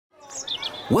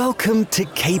Welcome to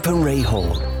Cape and Ray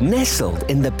Hall, nestled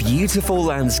in the beautiful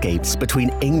landscapes between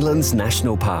England's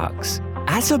national parks.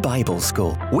 As a Bible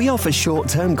school, we offer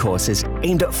short-term courses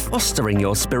aimed at fostering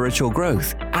your spiritual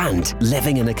growth and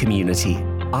living in a community.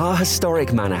 Our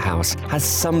historic manor house has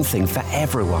something for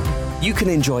everyone. You can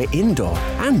enjoy indoor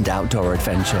and outdoor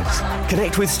adventures,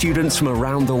 connect with students from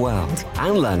around the world,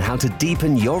 and learn how to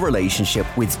deepen your relationship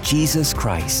with Jesus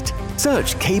Christ.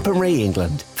 Search Cape and Ray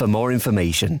England for more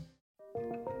information.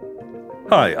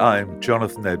 Hi, I'm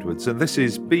Jonathan Edwards, and this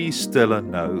is Be Still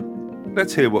and Know.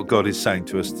 Let's hear what God is saying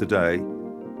to us today.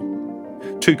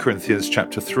 2 Corinthians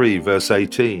chapter 3, verse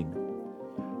 18.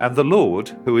 And the Lord,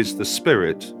 who is the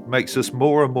Spirit, makes us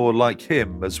more and more like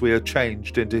Him as we are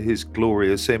changed into His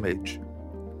glorious image.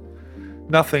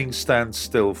 Nothing stands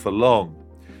still for long.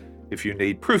 If you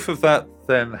need proof of that,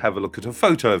 then have a look at a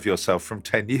photo of yourself from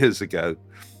 10 years ago.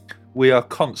 We are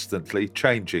constantly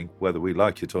changing, whether we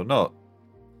like it or not.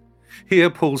 Here,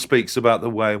 Paul speaks about the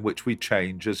way in which we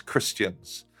change as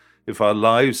Christians. If our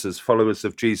lives as followers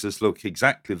of Jesus look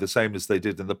exactly the same as they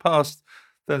did in the past,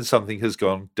 then something has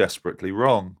gone desperately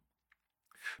wrong.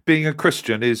 Being a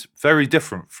Christian is very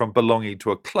different from belonging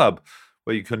to a club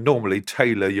where you can normally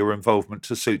tailor your involvement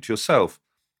to suit yourself.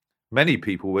 Many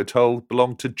people, we're told,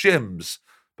 belong to gyms,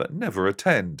 but never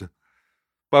attend.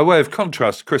 By way of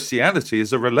contrast, Christianity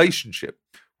is a relationship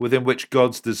within which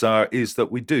God's desire is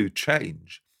that we do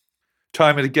change.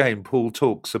 Time and again, Paul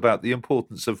talks about the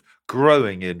importance of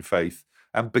growing in faith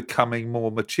and becoming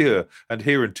more mature. And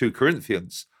here in 2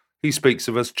 Corinthians, he speaks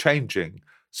of us changing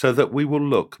so that we will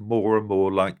look more and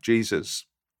more like Jesus.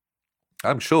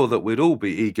 I'm sure that we'd all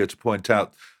be eager to point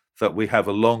out that we have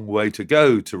a long way to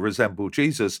go to resemble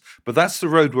Jesus, but that's the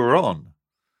road we're on.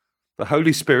 The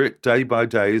Holy Spirit, day by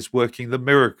day, is working the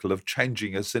miracle of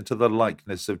changing us into the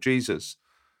likeness of Jesus.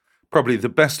 Probably the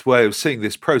best way of seeing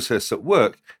this process at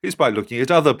work is by looking at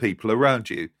other people around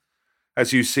you.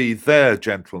 As you see their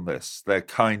gentleness, their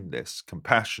kindness,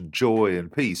 compassion, joy, and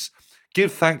peace,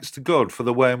 give thanks to God for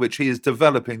the way in which He is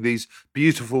developing these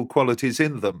beautiful qualities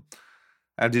in them.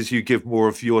 And as you give more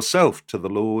of yourself to the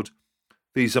Lord,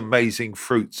 these amazing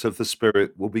fruits of the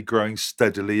Spirit will be growing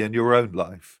steadily in your own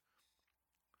life.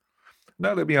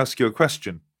 Now let me ask you a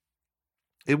question.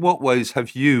 In what ways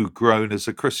have you grown as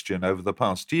a Christian over the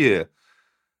past year?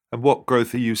 And what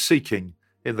growth are you seeking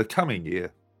in the coming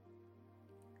year?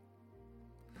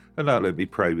 And now let me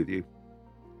pray with you.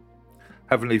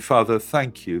 Heavenly Father,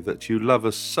 thank you that you love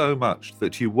us so much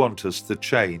that you want us to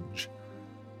change.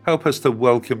 Help us to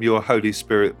welcome your Holy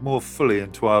Spirit more fully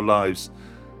into our lives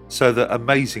so that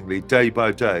amazingly, day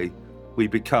by day, we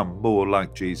become more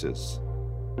like Jesus.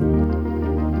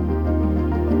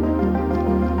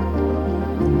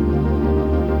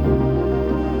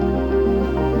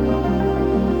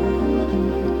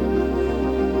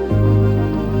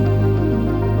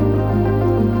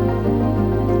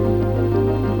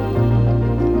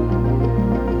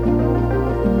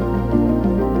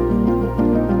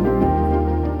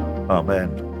 Amen.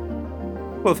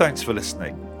 Well, thanks for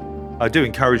listening. I do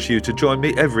encourage you to join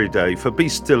me every day for Be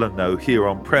Still and Know here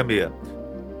on Premier.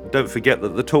 Don't forget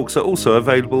that the talks are also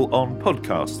available on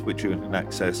podcast, which you can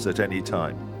access at any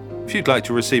time. If you'd like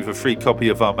to receive a free copy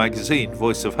of our magazine,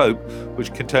 Voice of Hope,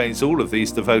 which contains all of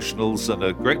these devotionals and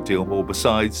a great deal more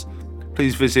besides,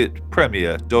 please visit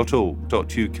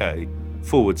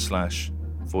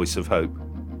premier.org.uk/Voice of Hope.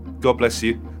 God bless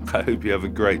you. I hope you have a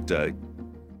great day.